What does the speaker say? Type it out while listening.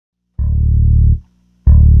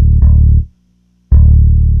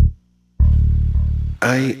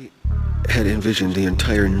I had envisioned the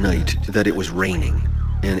entire night that it was raining,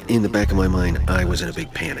 and in the back of my mind, I was in a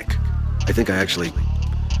big panic. I think I actually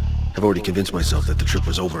have already convinced myself that the trip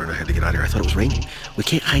was over and I had to get out of here. I thought it was raining. We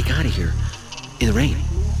can't hike out of here in the rain.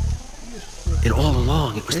 And all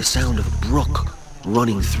along, it was the sound of a brook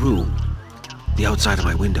running through the outside of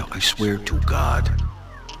my window. I swear to God.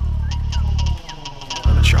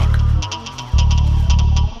 I'm in shock.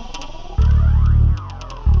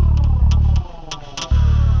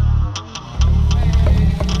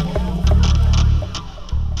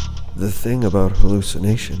 The thing about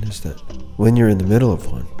hallucination is that when you're in the middle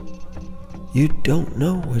of one, you don't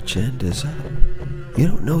know which end is up. You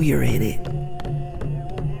don't know you're in it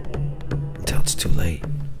until it's too late.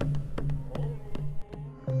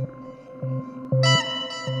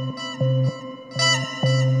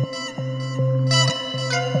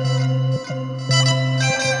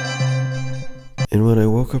 And when I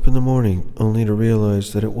woke up in the morning, only to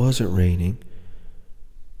realize that it wasn't raining,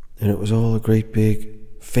 and it was all a great big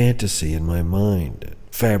fantasy in my mind,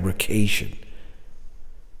 fabrication.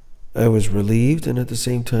 I was relieved, and at the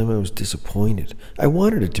same time I was disappointed. I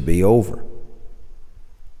wanted it to be over.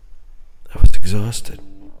 I was exhausted.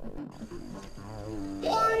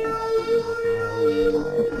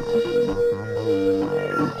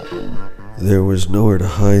 There was nowhere to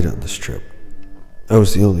hide on this trip. I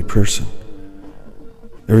was the only person.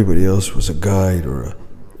 Everybody else was a guide or an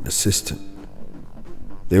assistant.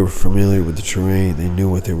 They were familiar with the terrain. They knew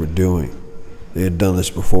what they were doing. They had done this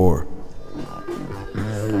before.